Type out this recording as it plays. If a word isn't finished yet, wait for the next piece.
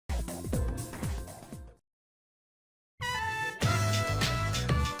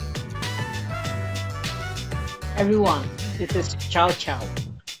everyone, this is Chow Chow.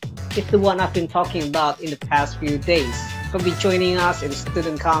 It's the one I've been talking about in the past few days. Will be joining us in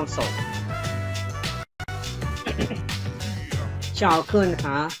student council. Chào Kun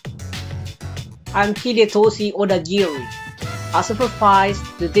hả? I'm Hidetoshi Odagiri. I supervise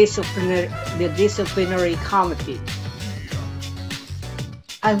the disciplinary committee.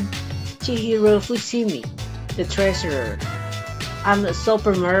 I'm Chihiro Fushimi, the treasurer. I'm a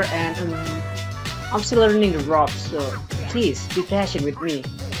sophomore and I'm still learning the ropes, so please be patient with me.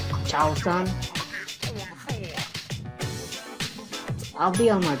 Ciao-san. I'll be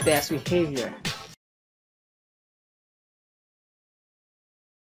on my best behavior.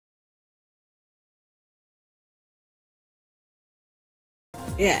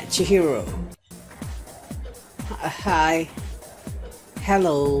 Yeah, Chihiro. Hi.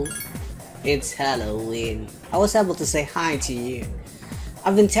 Hello. It's Halloween. I was able to say hi to you.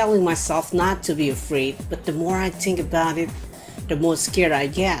 I've been telling myself not to be afraid, but the more I think about it, the more scared I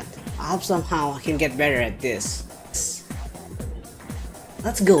get. I hope somehow I can get better at this.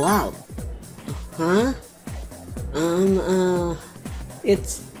 Let's go out. Huh?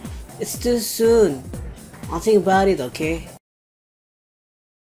 It's too soon. I'll think about it, okay?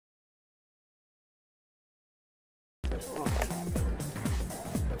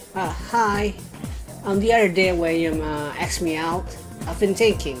 Hi. The other day when you asked me out, I've been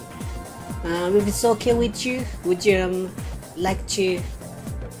thinking, if it's okay with you, would you let's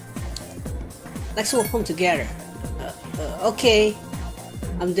walk home together. Okay.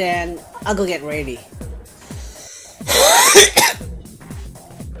 Then I'll go get ready.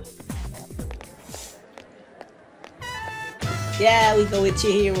 Yeah, we go with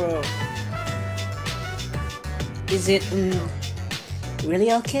Chihiro. Is it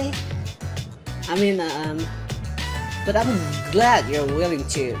really okay? I mean, but I'm glad you're willing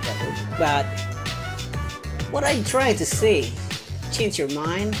to. But what are you trying to say? Change your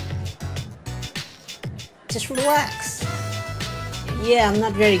mind? Just relax. Yeah, I'm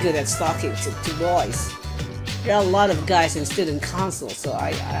not very good at talking to boys. There are a lot of guys in student council, so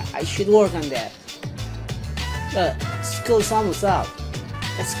I should work on that. But school's almost out.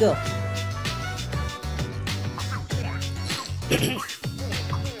 Let's go.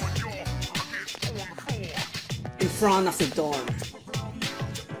 In front of the dorm.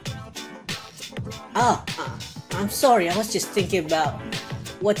 Oh, I'm sorry, I was just thinking about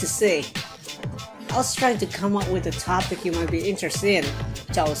what to say. I was trying to come up with a topic you might be interested in,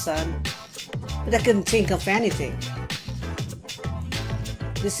 Chao-san, but I couldn't think of anything.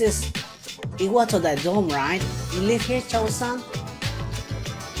 This is Iwatodai dorm, right? You live here, Chao-san?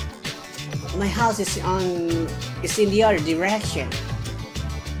 My house is in the other direction.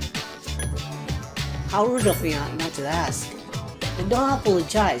 How rude of me not to ask. And don't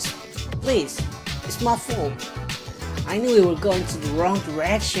apologize, please. It's my fault. I knew we were going to the wrong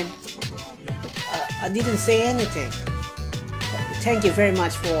direction. I didn't say anything. Thank you very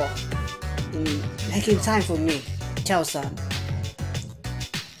much for making time for me, Chao-san.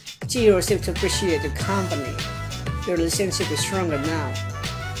 Chihiro seems to appreciate the company. Your relationship is stronger now.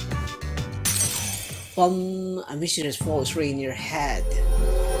 A mischievous voice ring in your head.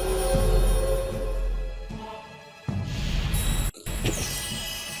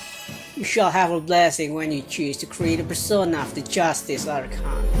 You shall have a blessing when you choose to create a persona of the Justice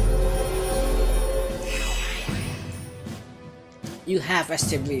Arcana. You have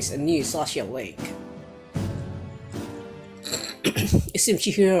established a new social link. It seems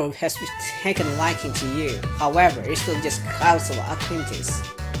Chihiro has taken a liking to you. However, it's still just casual acquaintance.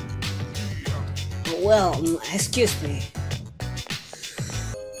 Well, excuse me.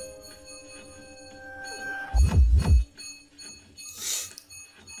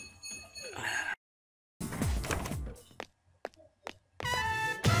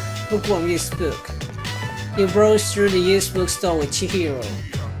 Bookworm used book. You browse through the used bookstore with Chihiro.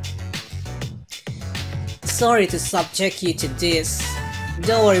 Sorry to subject you to this.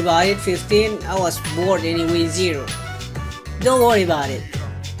 Don't worry about it, 15. I was bored anyway, 0. Don't worry about it.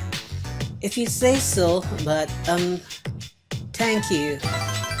 If you say so, but thank you.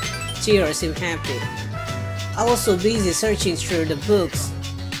 Chihiro seemed happy. I was so busy searching through the books.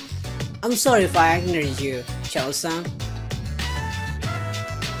 I'm sorry if I ignored you, Chao-san.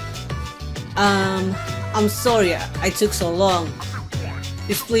 I'm sorry I took so long.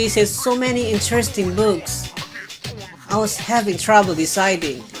 This place has so many interesting books. I was having trouble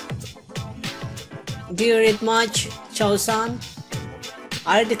deciding. Do you read much, Chao-san?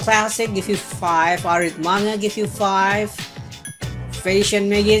 I read the classic, give you 5. I read manga, give you 5. Fashion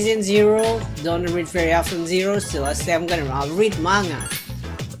magazine, 0. Don't read very often, 0. So I say I'll read manga.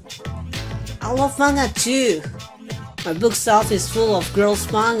 I love manga too. My bookshelf is full of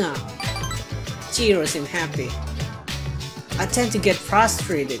girls' manga. Chihiro seemed happy. I tend to get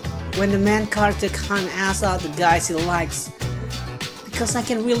frustrated when the main character can't ask out the guys he likes because I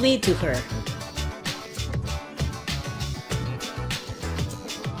can relate to her.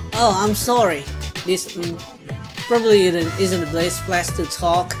 Oh, I'm sorry. This probably isn't the best place to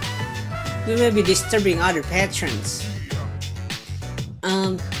talk. We may be disturbing other patrons.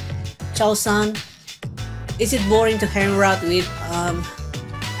 Chao-san, is it boring to hang out with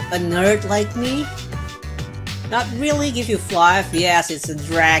a nerd like me? Not really. Give you 5. Yes, it's a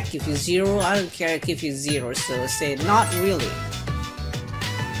drag. Give you 0. I don't care. Give you 0. So say not really.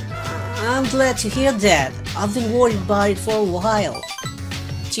 I'm glad to hear that. I've been worried about it for a while.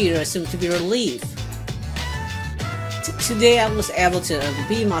 Chihiro seemed to be relieved. Today I was able to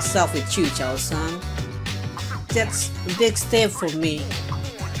be myself with you, Chao-san. That's a big step for me.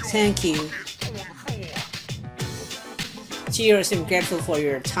 Thank you. Chihiro seemed grateful for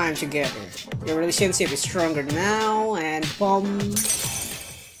your time together. Your relationship is stronger now, and boom.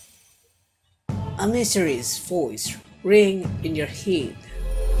 A mysterious voice ring in your head.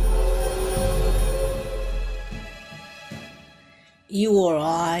 You are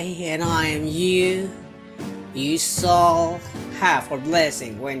I, and I am you. You shall have a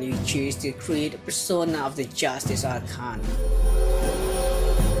blessing when you choose to create a persona of the Justice Arcana.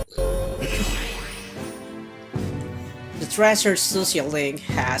 The treasured social link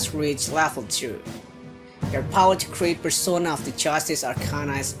has reached level 2. Your power to create persona of the Justice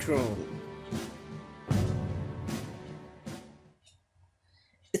Arcana is grown.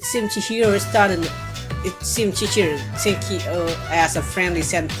 It seems Chihiro thinking as a friendly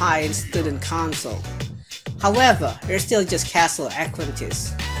senpai in student council. However, they're still just casual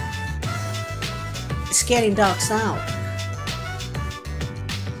acquaintances. It's getting dark out.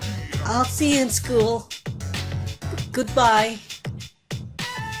 I'll see you in school. Goodbye.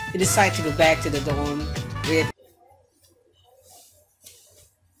 You decide to go back to the dorm with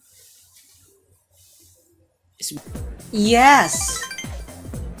Yes.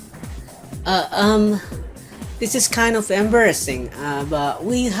 This is kind of embarrassing, but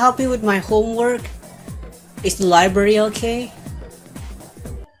will you help me with my homework? Is the library okay?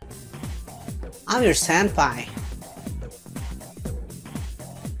 I'm your senpai.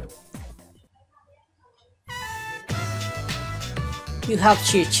 You help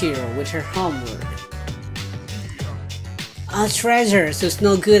Chihiro with her homework. A treasure who's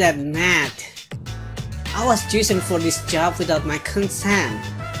no good at math. I was chosen for this job without my consent.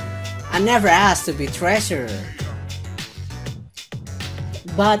 I never asked to be treasurer.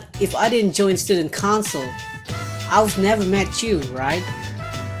 But if I didn't join student council, I would never met you, right?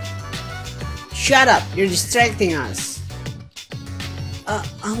 Shut up, you're distracting us.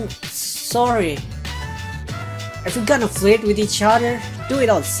 I'm sorry. If we're gonna flirt with each other, do it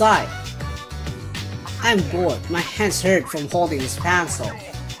outside. I'm bored, my hands hurt from holding this pencil.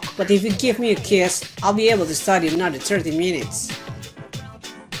 But if you give me a kiss, I'll be able to study another 30 minutes.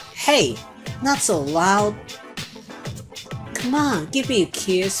 Hey, not so loud. Come on, give me a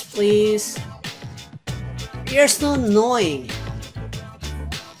kiss, please. You're so annoying.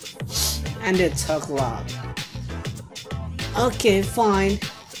 And they talk loud. Okay, fine.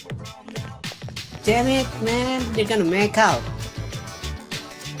 Damn it, man, they're gonna make out.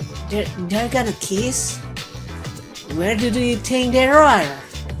 They're gonna kiss? Where do you think they are?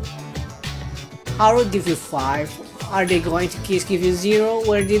 I will give you 5. Are they going to kiss? Give you 0?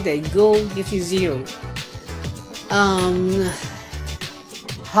 Where did they go? Give you 0.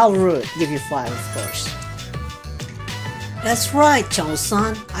 How rude. Give you 5, of course. That's right,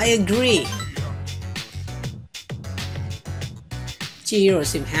 Chao-san. I agree. Chihiro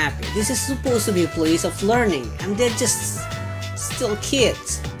seemed happy. This is supposed to be a place of learning, and they're just still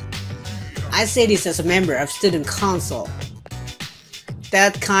kids. I say this as a member of student council.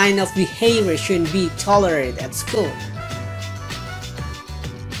 That kind of behavior shouldn't be tolerated at school.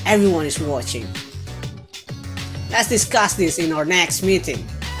 Everyone is watching. Let's discuss this in our next meeting.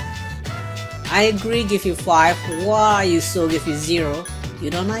 I agree, give you 5. Why you so give you 0? You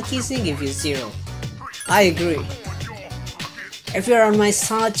don't like kissing, give you 0. I agree. If you're on my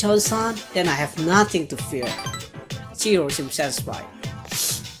side, Chao-san, then I have nothing to fear. Chihiro seems satisfied.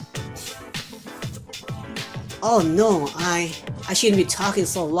 Oh no, I shouldn't be talking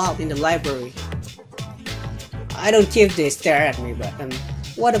so loud in the library. I don't care if they stare at me, but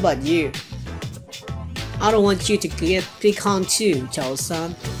what about you? I don't want you to get picked on too,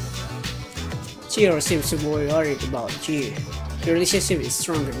 Chao-san. Chihiro seems to be more worried about you. Your relationship is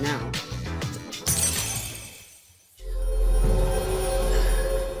stronger now.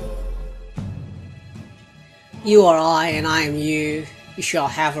 You are I and I am you. You shall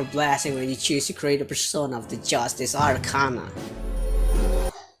have a blessing when you choose to create a persona of the justice Arcana.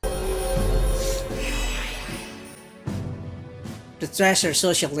 The treasure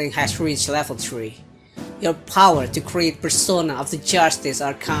social link has reached level 3. Your power to create persona of the justice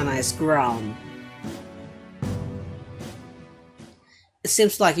Arcana is grown. It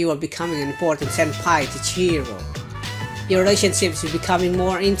seems like you are becoming an important senpai to Chihiro. Your relationship is becoming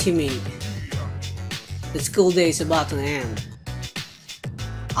more intimate. The school day is about to end.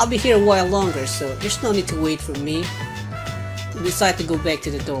 I'll be here a while longer, so there's no need to wait for me. You decide to go back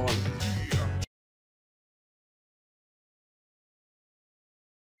to the dorm.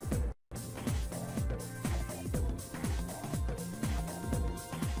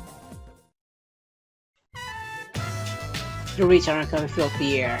 You reach Arcana and fill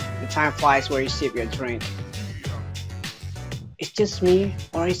the air. The time flies where you sip your drink. It's just me,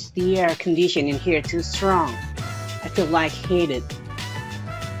 or is the air condition in here too strong? I feel lightheaded.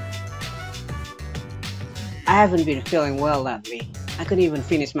 I haven't been feeling well lately. I couldn't even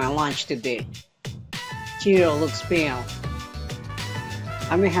finish my lunch today. Chihiro looks pale.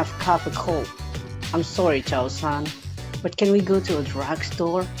 I may have caught a cold. I'm sorry, Chao-san, but can we go to a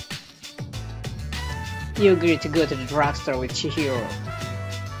drugstore? You agree to go to the drugstore with Chihiro.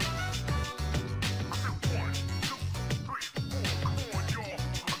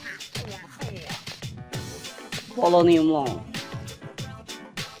 Follow me along.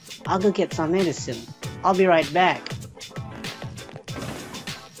 I'll go get some medicine. I'll be right back.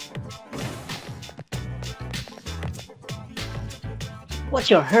 What's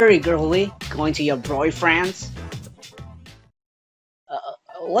your hurry, girlie? Going to your boyfriend's?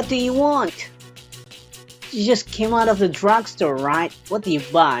 What do you want? You just came out of the drugstore, right? What do you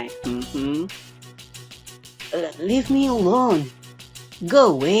buy? Leave me alone.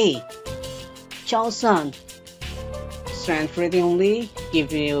 Go away. Chao-san. Strength rating only.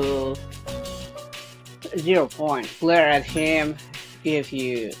 Give you 0 point. Glare at him. Give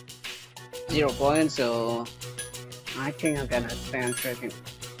you 0 points. So I think I'm gonna strength rating.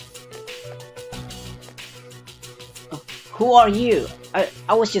 Who are you?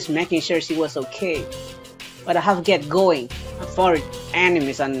 I was just making sure she was okay. But I have to get going. For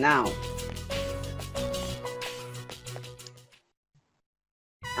enemies are now.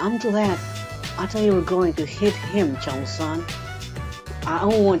 I'm glad. I thought you were going to hit him, Chao-san. I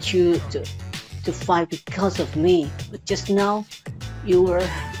don't want you to fight because of me. But just now, you were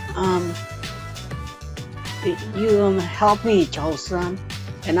you helped me, Chao-san,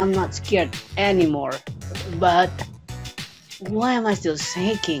 and I'm not scared anymore. But why am I still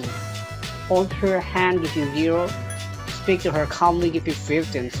shaking? Hold her hand, give you 0. Speak to her calmly, give you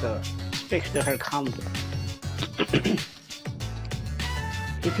 15. So speak to her calmly.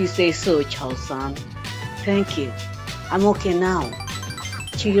 If you say so, Chao-san. Thank you. I'm okay now.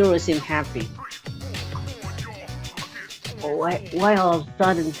 Chihiro seemed happy. Why all of a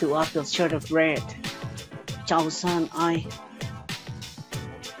sudden to after short of breath? Chao-san,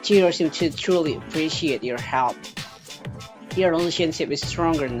 Chihiro seemed to truly appreciate your help. Your relationship is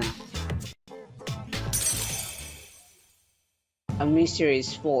stronger now. A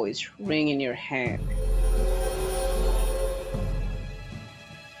mysterious voice ring in your head.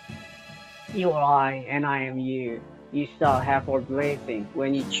 You are I and I am you. You shall have our blessing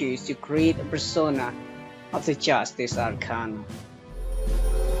when you choose to create a persona of the justice Arcana.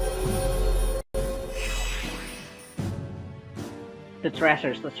 The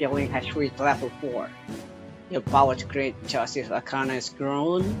treasure social link has reached level 4. Your power to create justice Arcana is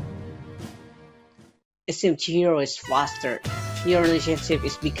grown. It seems Chihiro is faster. Your relationship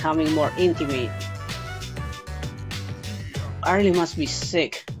is becoming more intimate. I really must be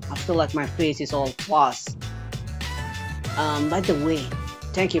sick. I feel like my face is all pus. By the way,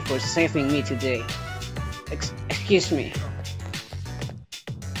 thank you for saving me today. Excuse me.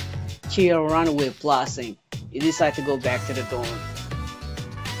 Chihiro ran away blushing. You decide to go back to the dorm.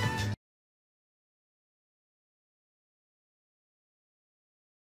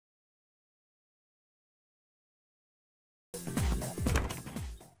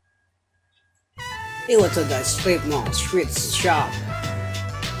 Iwatodai strip mall, street shop.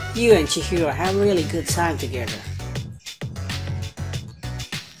 You and Chihiro have a really good time together.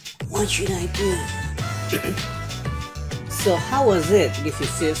 What should I do? So how was it? If you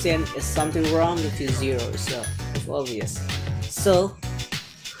 15, is something wrong? If you 0, so it's obvious. So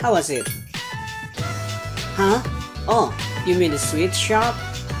how was it? Huh? Oh, you mean the sweet shop?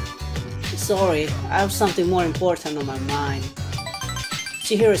 Sorry, I have something more important on my mind.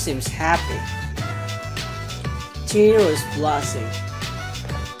 Chihiro seems happy. Chihiro is blushing.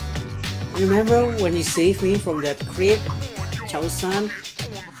 Remember when you saved me from that creep, Chao-san?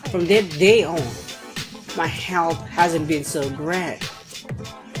 From that day on, my health hasn't been so great.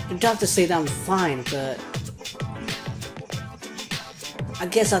 The doctor said I'm fine, but I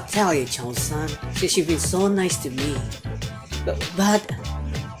guess I'll tell you, Chao-san, since you've been so nice to me. But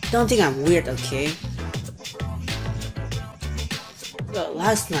don't think I'm weird, okay? Well,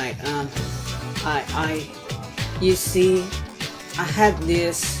 last night, you see, I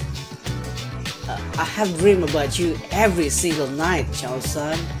have dream about you every single night,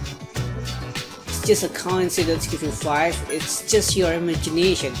 Chao-san. It's just a coincidence give you 5, it's just your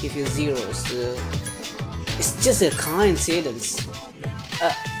imagination give you 0, so it's just a coincidence.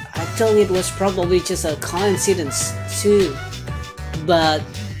 I thought it was probably just a coincidence too, but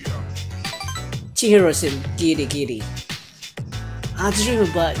Chihiro's in giddy. I dream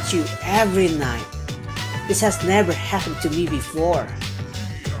about you every night. This has never happened to me before.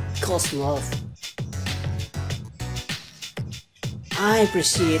 Cause love. I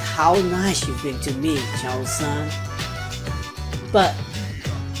appreciate how nice you've been to me, Chao-san. But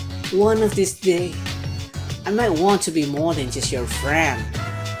one of these days, I might want to be more than just your friend.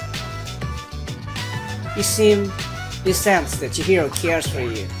 You sense that Chihiro cares for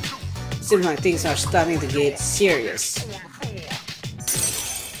you. Seems like things are starting to get serious.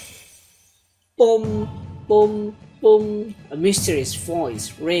 Boom, boom, boom. A mysterious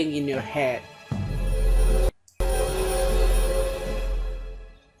voice rang in your head.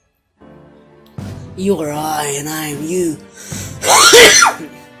 You are I and I am you.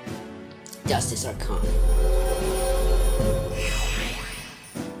 Justice Arcana.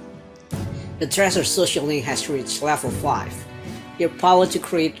 The Treasure social link has reached level 5. Your power to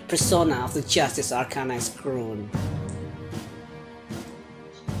create persona of the Justice Arcana is grown.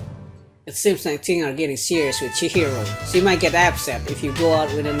 It seems like things are getting serious with Chihiro. She might get upset if you go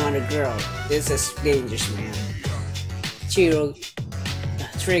out with another girl. This is dangerous, man. Chihiro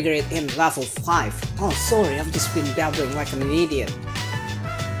triggered it in level 5. Oh, sorry, I've just been babbling like an idiot.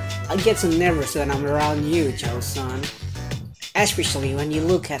 I get so nervous when I'm around you, Chao-san. Especially when you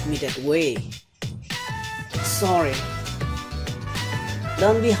look at me that way. Sorry.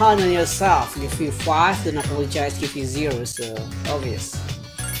 Don't be hard on yourself. Give you 5, then apologize, give you 0, so obvious.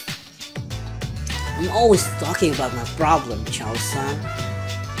 I'm always talking about my problem, Chao-san.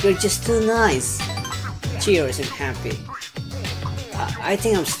 You're just too nice. Chihiro isn't happy. I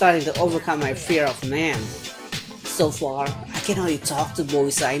think I'm starting to overcome my fear of men. So far, I can only talk to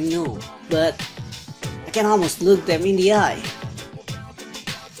boys I know, but I can almost look them in the eye.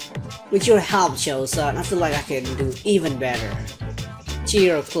 With your help, Chao-san, I feel like I can do even better.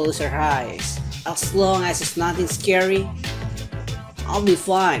 Chihiro closed her eyes. As long as it's nothing scary, I'll be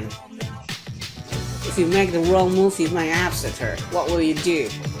fine. If you make the wrong move, you might upset her. What will you do?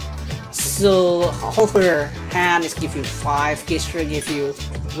 So, hold her hand is give you 5, kiss her give you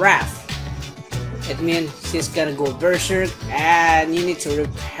wrath. It means she's gonna go berserk and you need to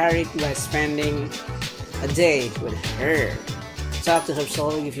repair it by spending a day with her. Talk to her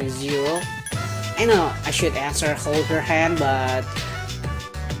soul give you 0. I know I should answer hold her hand, but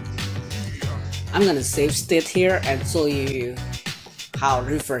I'm gonna save state here and show you how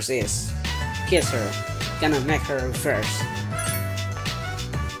reverse is. Kiss her, gonna make her reverse.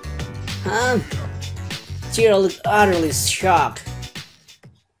 Chihiro looked utterly shocked.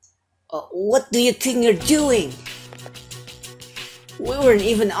 What do you think you're doing? We weren't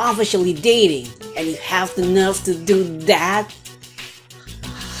even officially dating, and you have the nerve to do that?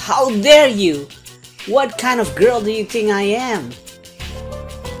 How dare you? What kind of girl do you think I am?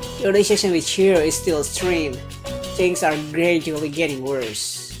 Your relationship with Chihiro is still strained. Things are gradually getting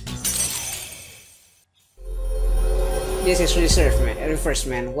worse. This is reverse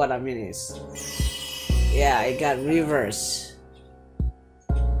man. What I mean is, yeah, it got reverse.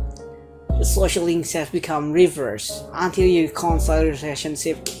 The social links have become reverse. Until you consult your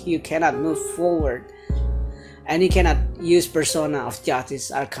relationship, you cannot move forward, and you cannot use persona of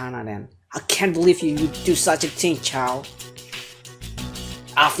Justice Arcana. Then I can't believe you do such a thing, child.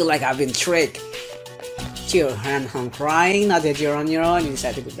 I feel like I've been tricked. Chihiro ran home crying. Now that you're on your own, you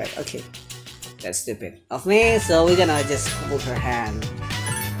decided to go back. Okay. That's stupid of me, so we're gonna just hold her hand.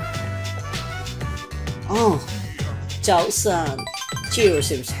 Oh, Chao-san. Chihiro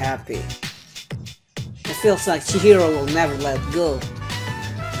seems happy. It feels like Chihiro will never let go.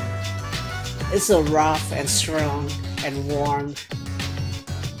 It's so rough and strong and warm.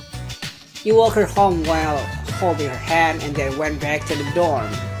 You walk her home while holding her hand and then went back to the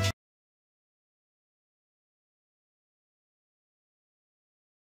dorm.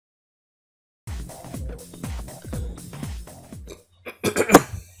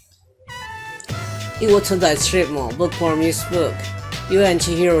 Iwatodai strip mall, bookworm used book. You and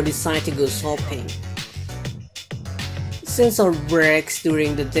Chihiro decide to go shopping. Since our breaks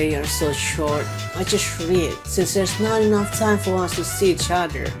during the day are so short, I just read since there's not enough time for us to see each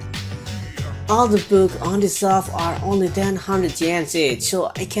other. All the books on the shelf are only 100 yen each,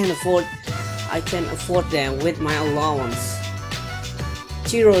 so I can afford them with my allowance.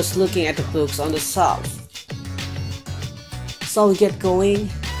 Chihiro is looking at the books on the shelf. So we get going.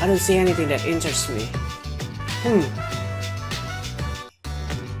 I don't see anything that interests me.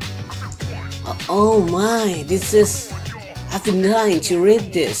 Oh my, I've been dying to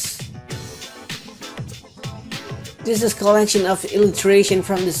read this. This is a collection of illustration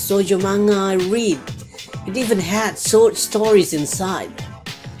from the shoujo manga I read. It even had short stories inside.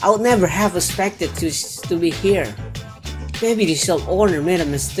 I would never have expected to be here. Maybe the shop owner made a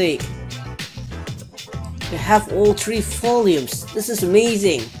mistake. They have all 3 volumes. This is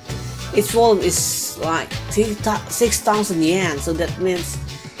amazing. Each volume is like 6,000 yen, so that means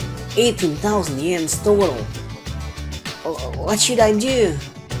 18,000 yen total. What should I do?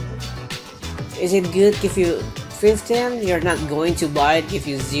 Is it good? Give you 15? You're not going to buy it, give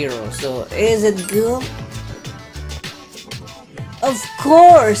you 0. So is it good? Of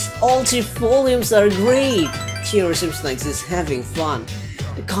course! All 3 volumes are great! Chihiro seems like he's having fun.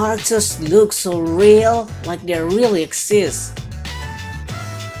 The characters look so real, like they really exist.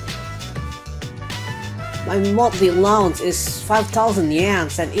 My monthly allowance is 5,000 yen,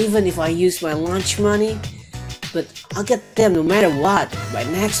 and even if I use my lunch money, but I'll get them no matter what by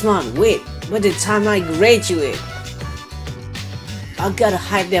next month. Wait, by the time I graduate, I've gotta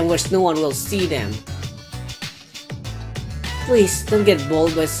hide them where no one will see them. Please don't get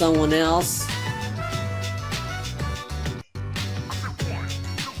bought by someone else.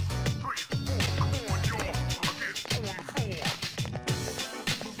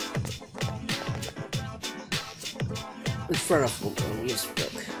 In front of book.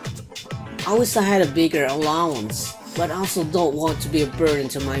 I wish I had a bigger allowance, but I also don't want to be a burden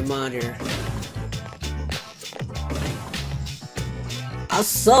to my mother. I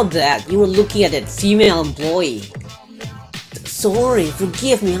saw that you were looking at that female employee. Sorry,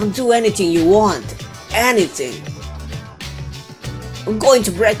 forgive me, I'll do anything you want. Anything. I'm going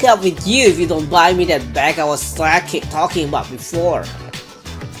to break up with you if you don't buy me that bag I was talking about before.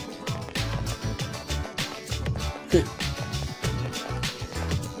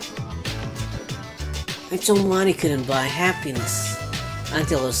 I thought money couldn't buy happiness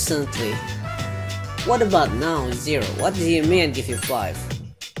until recently. What about now, 0? What do you mean give you 5?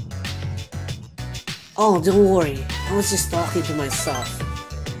 Oh, don't worry, I was just talking to myself.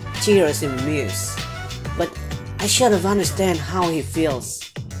 Chihiro is amused, but I should have understand how he feels.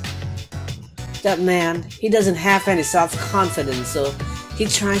 That man, he doesn't have any self-confidence, so he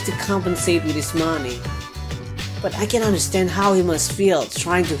tries to compensate with his money. But I can understand how he must feel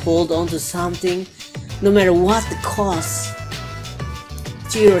trying to hold on to something no matter what the cost.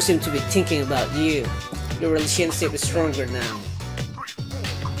 Chihiro seems to be thinking about you. Your relationship is stronger now.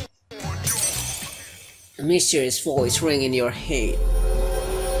 A mysterious voice rang in your head.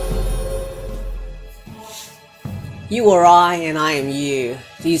 You are I and I am you.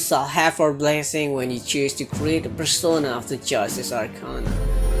 These are half our blessing when you choose to create a persona of the Justice Arcana.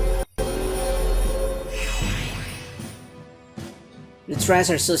 The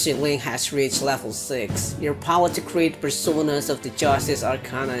Treasure Social Link has reached level 6. Your power to create personas of the Justice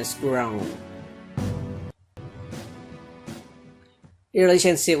Arcana is grown. Your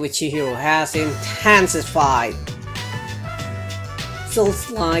relationship with Chihiro has intensified. Feels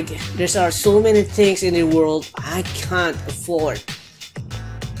like there are so many things in the world I can't afford.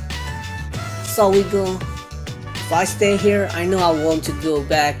 So we go. If I stay here, I know I want to go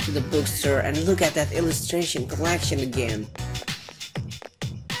back to the bookstore and look at that illustration collection again.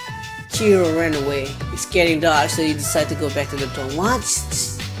 Chihiro ran away. It's getting dark, so you decide to go back to the dorm. What?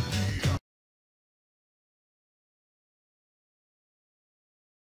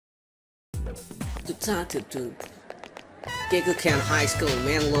 To Gekkoukan High School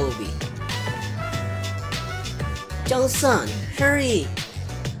main lobby. Joe-san, hurry!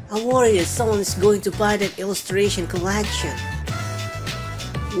 I'm worried that someone is going to buy that illustration collection.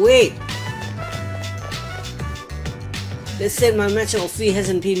 Wait! They said my mensual fee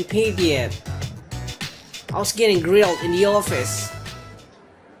hasn't been paid yet. I was getting grilled in the office.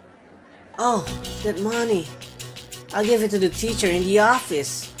 Oh, that money. I'll give it to the teacher in the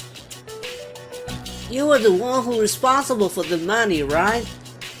office. You were the one who was responsible for the money, right?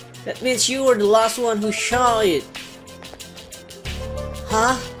 That means you were the last one who saw it.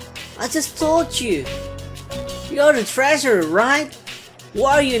 Huh? I just told you. You're the treasurer, right?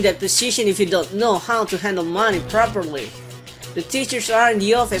 Why are you in that position if you don't know how to handle money properly? The teachers are in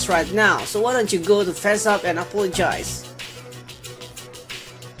the office right now, so why don't you go to fess up and apologize?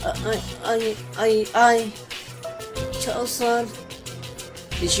 Chao-san,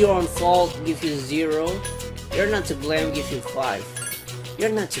 it's your own fault, give you 0. You're not to blame, give you 5. You're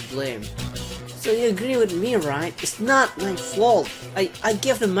not to blame. So you agree with me, right? It's not my fault. I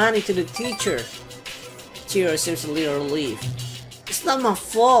gave the money to the teacher. Chihiro seems a little relieved. It's not my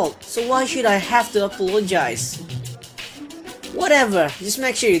fault, so why should I have to apologize? Whatever, just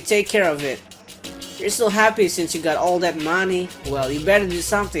make sure you take care of it. You're so happy since you got all that money. Well, you better do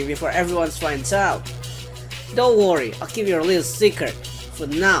something before everyone finds out. Don't worry, I'll keep your little secret for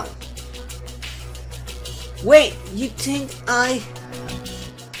now. Wait, you think I...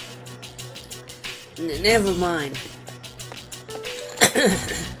 Never mind.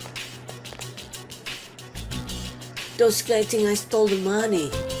 Those guys think I stole the money.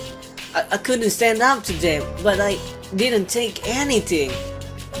 I couldn't stand up to them, but I didn't take anything.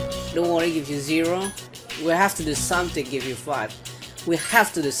 Don't worry, give you 0. We have to do something, give you 5. We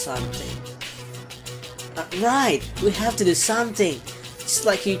have to do something. Right, we have to do something. Just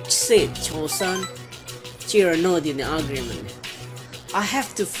like you said, Cho-san. Chihiro nodded in agreement. I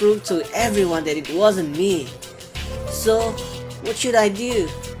have to prove to everyone that it wasn't me. So, what should I do?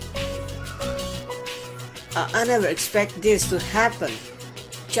 I never expect this to happen.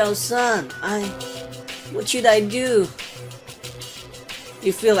 Chao-san, what should I do?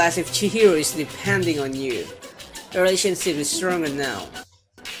 You feel as if Chihiro is depending on you. The relationship is stronger now.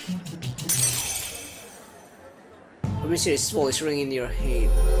 A mysterious voice ringing in your head.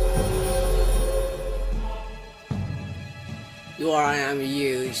 You are, I am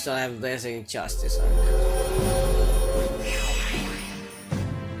you. You still have blessing and justice.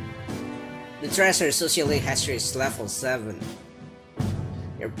 The treasure socially has reached level 7.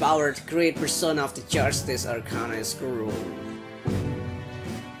 Your power to create persona of the justice Arcana is grew.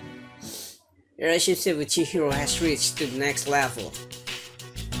 Your relationship with Chihiro has reached to the next level.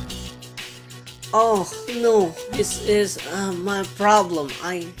 Oh no, this is my problem.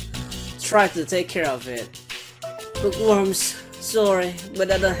 I tried to take care of it. Bookworms, sorry,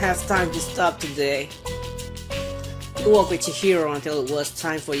 but I don't have time to stop today. You walked with Chihiro until it was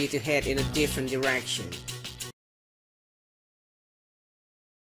time for you to head in a different direction.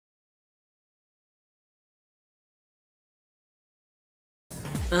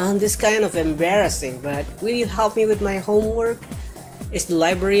 This kind of embarrassing, but will you help me with my homework? Is the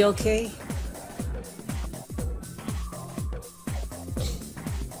library okay?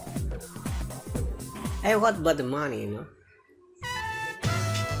 Hey, what about the money, you know?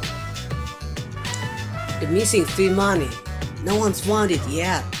 The missing fee money. No one's found it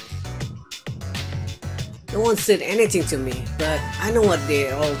yet. No one said anything to me, but I know what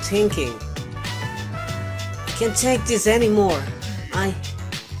they're all thinking. I can't take this anymore. I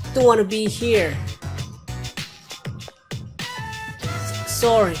don't want to be here.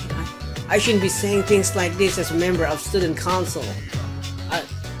 Sorry, I shouldn't be saying things like this as a member of student council.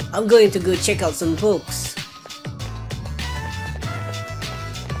 I'm going to go check out some books.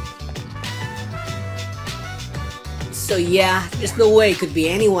 So yeah, there's no way it could be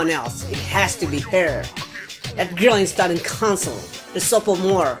anyone else. It has to be her. That girl in student council, the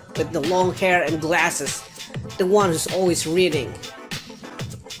sophomore with the long hair and glasses, the one who's always reading.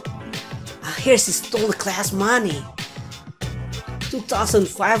 Here she stole the class money.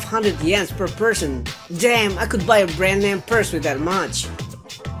 2,500 yens per person. Damn, I could buy a brand name purse with that much.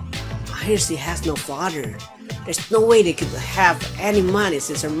 Here she has no father. There's no way they could have any money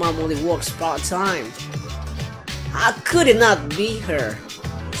since her mom only works part-time. How could it not be her?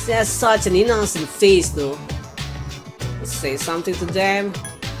 She has such an innocent face though. Let's say something to them.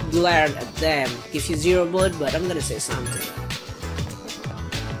 Glared at them. Give you 0 blood, but I'm gonna say something.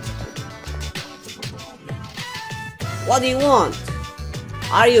 What do you want?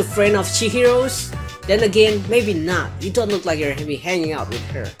 Are you a friend of Chihiro's? Then again, maybe not. You don't look like you're be hanging out with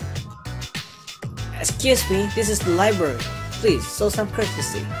her. Excuse me, this is the library. Please, show some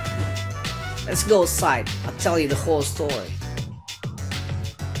courtesy. Let's go outside. I'll tell you the whole story.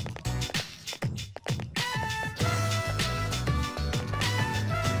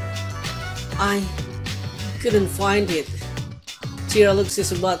 I couldn't find it. Chihiro looks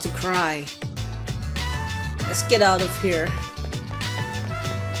is about to cry. Let's get out of here.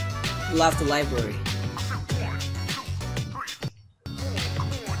 Love the library.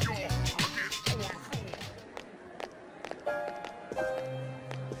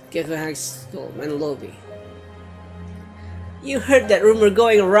 Gekkoukan High School, main lobby. You heard that rumor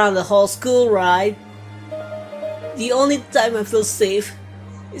going around the whole school, right? The only time I feel safe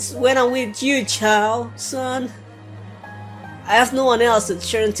It's when I'm with you, child, son. I have no one else to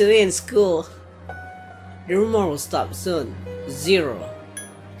turn to in school. The rumor will stop soon. 0.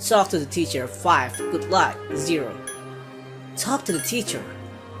 Talk to the teacher. 5. Good luck. 0. Talk to the teacher.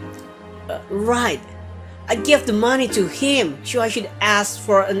 Right. I gave the money to him, so I should ask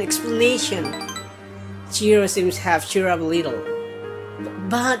for an explanation. Chihiro seems to have cheered up a little.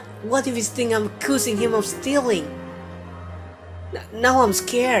 But what if he thinks I'm accusing him of stealing? Now I'm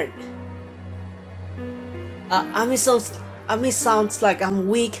scared. I may sound like I'm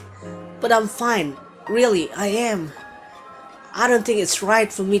weak, but I'm fine. Really, I am. I don't think it's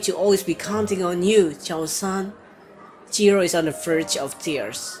right for me to always be counting on you, Chao-san. Chihiro is on the verge of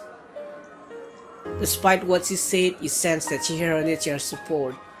tears. Despite what she said, you sense that Chihiro needs your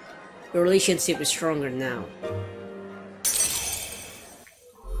support. Your relationship is stronger now.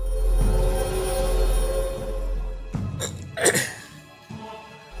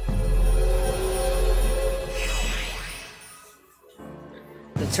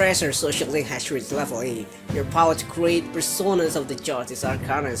 The Treasure social link has reached level 8. Your power to create personas of the judges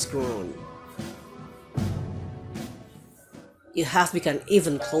Arcana has grown. You have become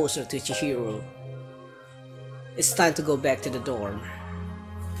even closer to Chihiro. It's time to go back to the dorm.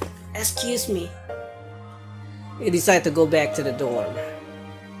 Excuse me. You decide to go back to the dorm.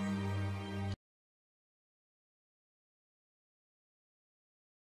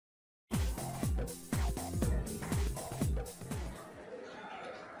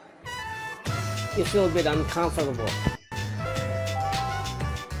 You feel a bit uncomfortable.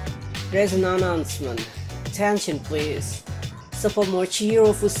 There's an announcement. Attention please. Support more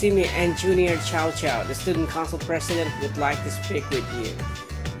Chihiro Fushimi and Junior Chow Chow. The student council president would like to speak with you.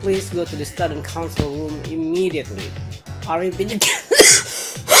 Please go to the student council room immediately. Are you the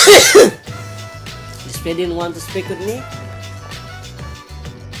president want to speak with me?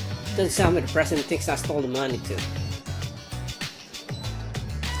 Don't tell me the president thinks I stole the money too.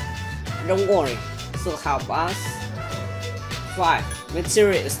 Don't worry, still help us. 5.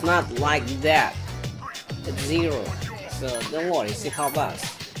 Material is not like that. It's 0. So don't worry, she help us.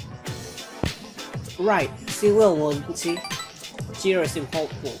 Right, she will, won't she? Chihiro seems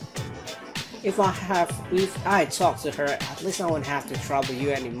hopeful. If I talk to her, at least I won't have to trouble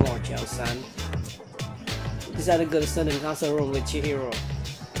you anymore, Chao-san. Decide to go to student council room with Chihiro.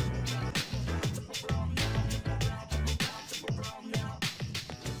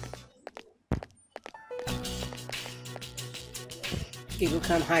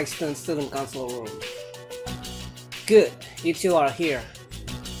 Gekkoukan High School student council room. Good, you two are here.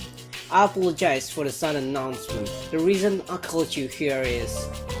 I apologize for the sudden announcement. The reason I called you here is...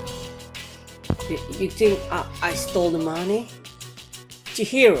 You think I stole the money?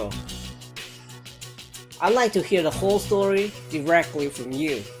 Chihiro, I'd like to hear the whole story directly from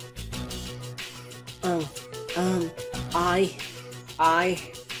you.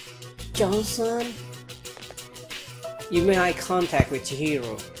 Johnson? You made eye contact with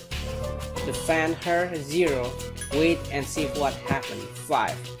Chihiro. Defend her. 0. Wait and see what happened.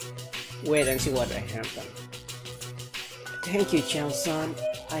 5. Wait and see what happened. Thank you, Chao-san.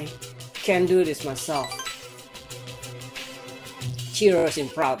 I can't do this myself. Chihiro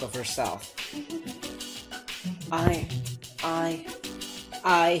seems proud of herself.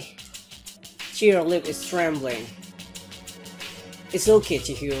 Chihiro lip is trembling. It's okay,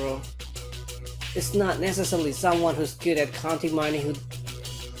 Chihiro. It's not necessarily someone who's good at counting money who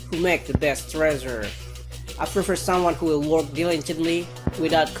make the best treasurer. I prefer someone who will work diligently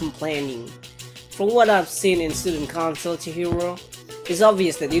without complaining. From what I've seen in student council, Chihiro, it's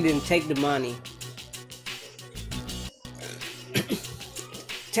obvious that you didn't take the money.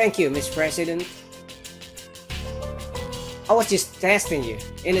 Thank you, Mr. President. I was just testing you.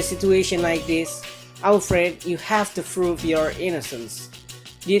 In a situation like this, I'm afraid you have to prove your innocence.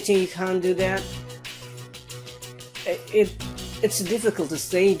 Do you think you can't do that? It's difficult to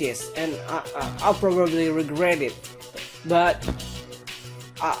say this, and I'll probably regret it, but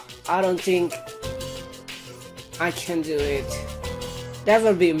I don't think I can do it.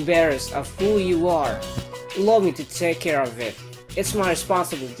 Never be embarrassed of who you are. Allow me to take care of it. It's my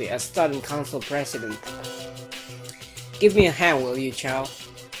responsibility as student council president. Give me a hand, will you, Chow?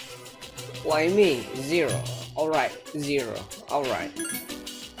 Why me? 0. Alright, 0. Alright.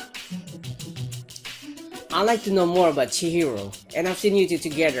 I'd like to know more about Chihiro, and I've seen you two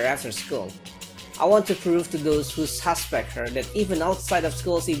together after school. I want to prove to those who suspect her that even outside of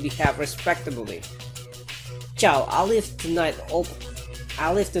school she behaves respectably. Chow, I'll leave tonight open.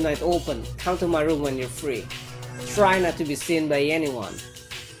 Come to my room when you're free. Try not to be seen by anyone.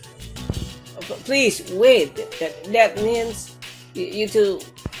 Please, wait. That means you two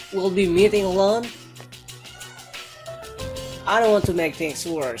we'll be meeting alone? I don't want to make things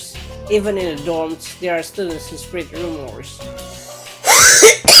worse. Even in the dorms, there are students who spread rumors.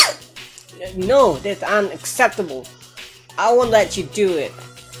 No, that's unacceptable. I won't let you do it.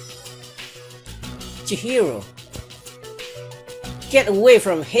 Chihiro, get away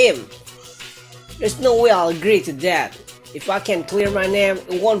from him. There's no way I'll agree to that. If I can clear my name,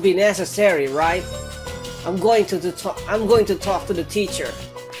 it won't be necessary, right? I'm going to talk to the teacher.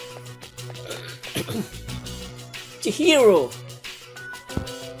 Chihiro!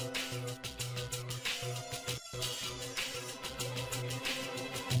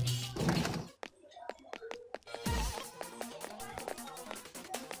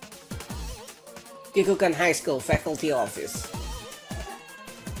 Gekkoukan High School faculty office.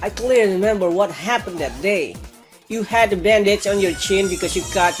 I clearly remember what happened that day. You had a bandage on your chin because you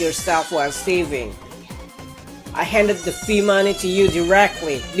cut yourself while saving. I handed the fee money to you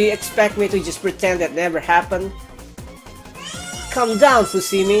directly. Do you expect me to just pretend that never happened? Calm down,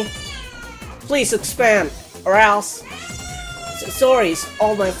 Fushimi. Please expand, or else... Sorry, it's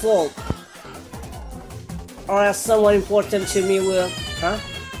all my fault. Or else someone important to me will... Huh?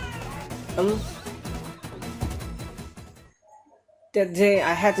 That day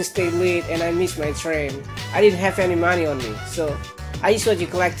I had to stay late and I missed my train. I didn't have any money on me, so I used what you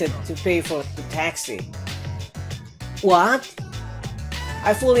collected to pay for the taxi. What?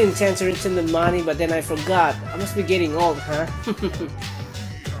 I fully intend to return the money, but then I forgot. I must be getting old, huh?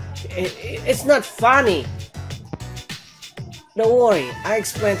 It's not funny. Don't worry, I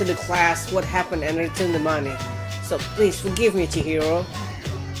explained to the class what happened and returned the money. So please forgive me, Chihiro.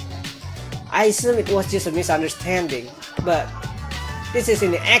 I assume it was just a misunderstanding, but this is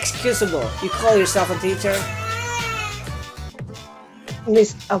inexcusable. You call yourself a teacher?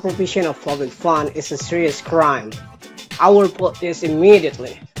 Misappropriation of public fund is a serious crime. I will report this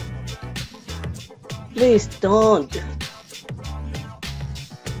immediately. Please don't.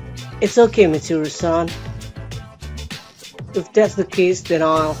 It's okay, Mitsuru-san. If that's the case, then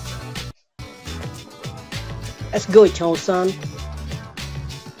I'll... Let's go, Chou-san.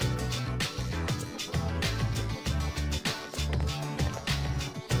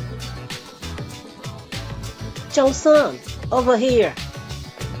 Chou-san, over here.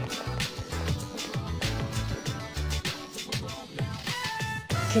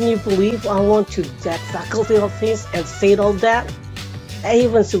 Can you believe I went to that faculty office and said all that? I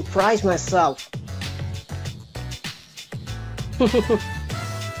even surprised myself.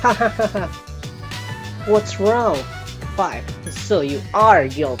 What's wrong? 5. So you are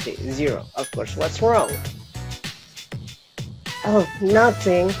guilty. 0. Of course, what's wrong? Oh,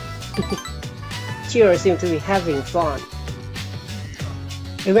 nothing. Chihiro seems to be having fun.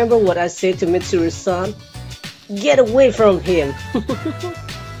 Remember what I said to Mitsuru-san? Get away from him!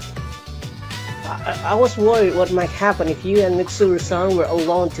 I was worried what might happen if you and Mitsuru-san were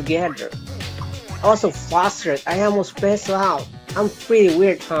alone together. I was so flustered, I almost passed out. I'm pretty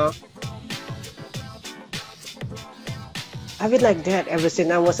weird, huh? I've been like that ever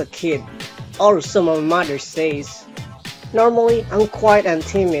since I was a kid, or so my mother says. Normally, I'm quiet and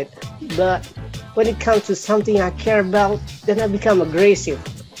timid, but when it comes to something I care about, then I become aggressive.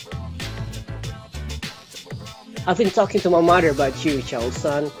 I've been talking to my mother about you,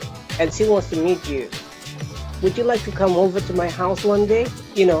 Chou-san, and she wants to meet you. Would you like to come over to my house one day?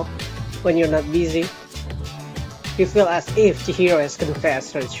 You know, when you're not busy? You feel as if Chihiro has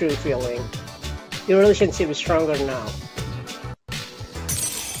confessed her true feeling. Your relationship is stronger now.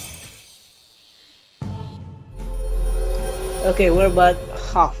 Okay, we're about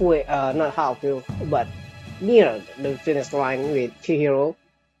halfway, not halfway, but near the finish line with Chihiro.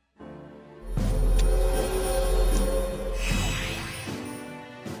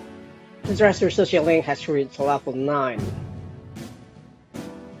 The Dresser social link has reached level 9.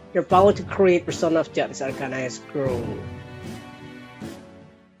 Your power to create persona of Judge Arcana has grown.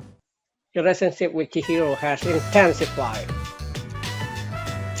 Your relationship with Chihiro has intensified.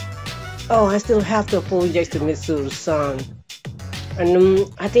 Oh, I still have to apologize to Mitsuru-san. And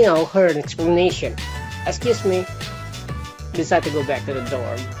I think I'll hear an explanation. Excuse me. Decide to go back to the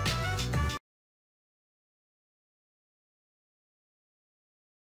dorm.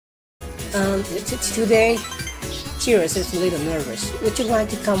 Today, Chihiro is a little nervous. Would you like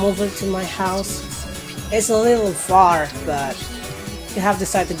to come over to my house? It's a little far, but you have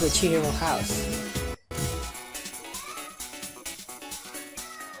decided to go to Chihiro's house.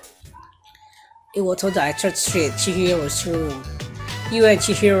 Iwatodai 3rd Street, Chihiro's room. You and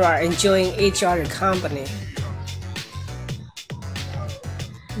Chihiro are enjoying each other's company.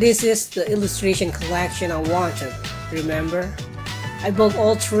 This is the illustration collection I wanted, remember? I bought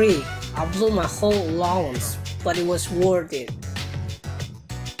all three. I blew my whole allowance, but it was worth it.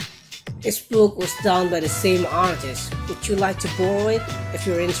 This book was done by the same artist. Would you like to borrow it if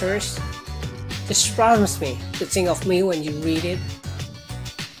you're interested? Just promise me to think of me when you read it.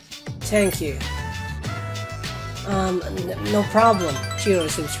 Thank you. No problem. Chihiro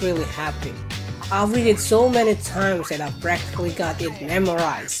seems really happy. I've read it so many times that I've practically got it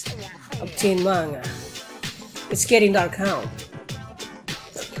memorized. Obtain manga. It's getting dark out.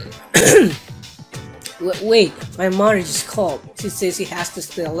 Wait, my mother just called. She says she has to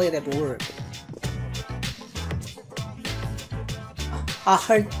stay late at work. I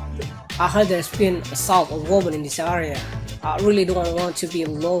heard there's been assault on women in this area. I really don't want to be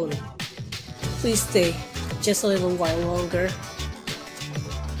alone. Please stay just a little while longer.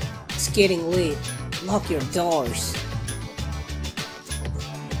 It's getting late. Lock your doors.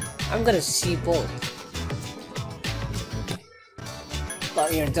 I'm gonna see both.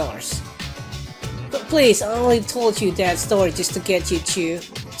 Lock your doors. But please, I only told you that story just to get you to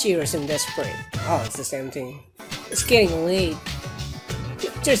cheers and desperate. Oh, it's the same thing. It's getting late.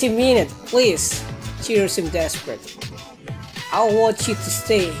 30 minutes, please. Cheers and desperate. I want you to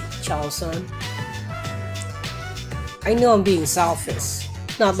stay, Chao-san. I know I'm being selfish.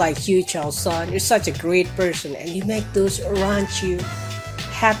 Not like you, Chao-san. You're such a great person and you make those around you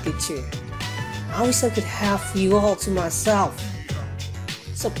happy too. I wish I could have you all to myself.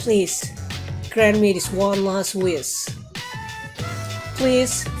 So please, grant me this one last wish.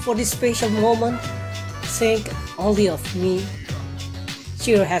 Please, for this special moment, think only of me.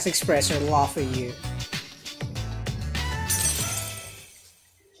 Chihiro has expressed her love for you.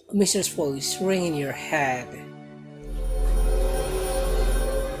 A mistress voice ring in your head.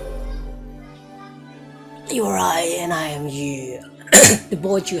 You are I and I am you. The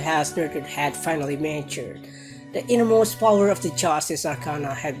boy you has nurtured had finally matured. The innermost power of the Justice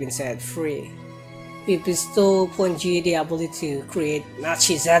Arcana had been set free. We bestow upon you the ability to create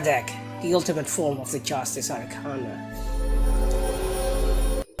Nachizedek, the ultimate form of the Justice Arcana.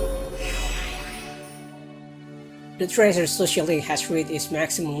 The Treasure Social Link has reached its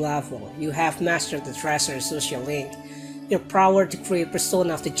maximum level. You have mastered the Treasure Social Link. Your power to create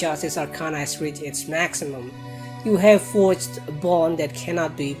persona of the Justice Arcana has reached its maximum. You have forged a bond that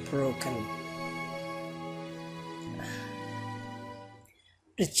cannot be broken.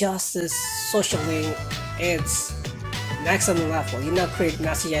 The Justice Social Link is maximum level. You now create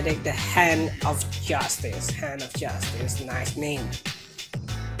Nachizedek, the Hand of Justice. Hand of Justice, nice name.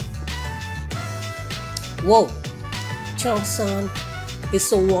 Whoa! Chao-san, it's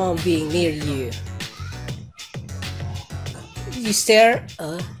so warm being near you. You share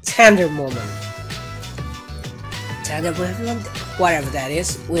a tender moment. Tender moment? Whatever that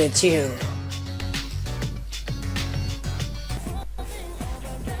is, with Chihiro.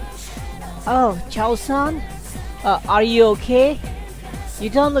 Oh, Chao-san? Are you okay?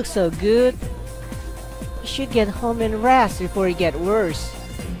 You don't look so good. You should get home and rest before it gets worse.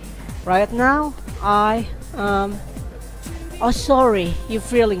 Right now, oh sorry, you're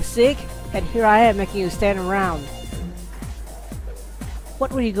feeling sick? And here I am making you stand around.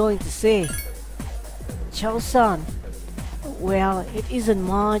 What were you going to say? Chao-san, well, it isn't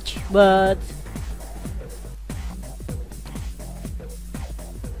much, but...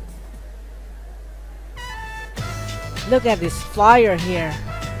 Look at this flyer here.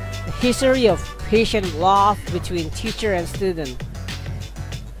 The history of patient love between teacher and student.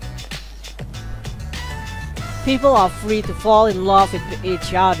 People are free to fall in love with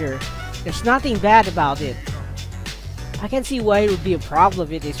each other. There's nothing bad about it. I can see why it would be a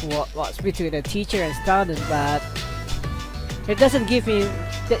problem if it was between a teacher and student, but it doesn't give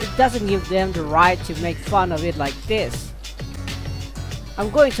them the right to make fun of it like this. I'm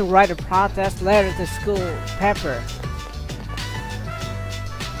going to write a protest letter to school paper.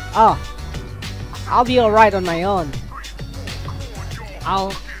 Oh, I'll be alright on my own.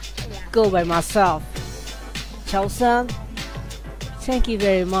 I'll go by myself. Chao-san, thank you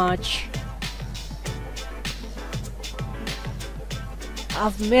very much.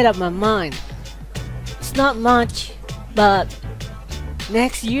 I've made up my mind. It's not much, but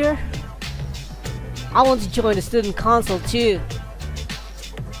next year, I want to join the student council too.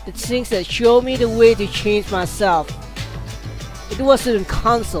 The things that show me the way to change myself. It was student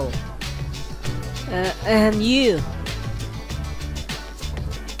council. And you.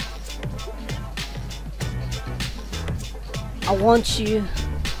 I want you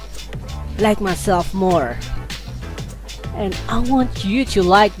like myself more. And I want you to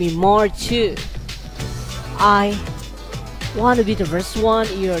like me more too. I want to be the first one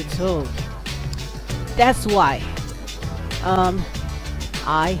you're told. That's why.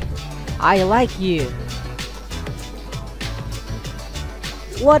 I like you.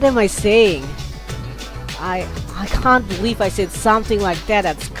 What am I saying? I can't believe I said something like that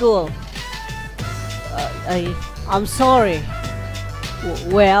at school. I'm sorry.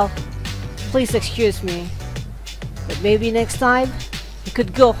 Well, please excuse me. But maybe next time we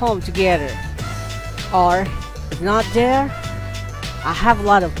could go home together. Or if not there, I have a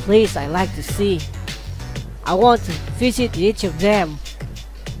lot of places I like to see. I want to visit each of them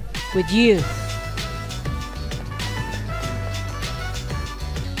with you.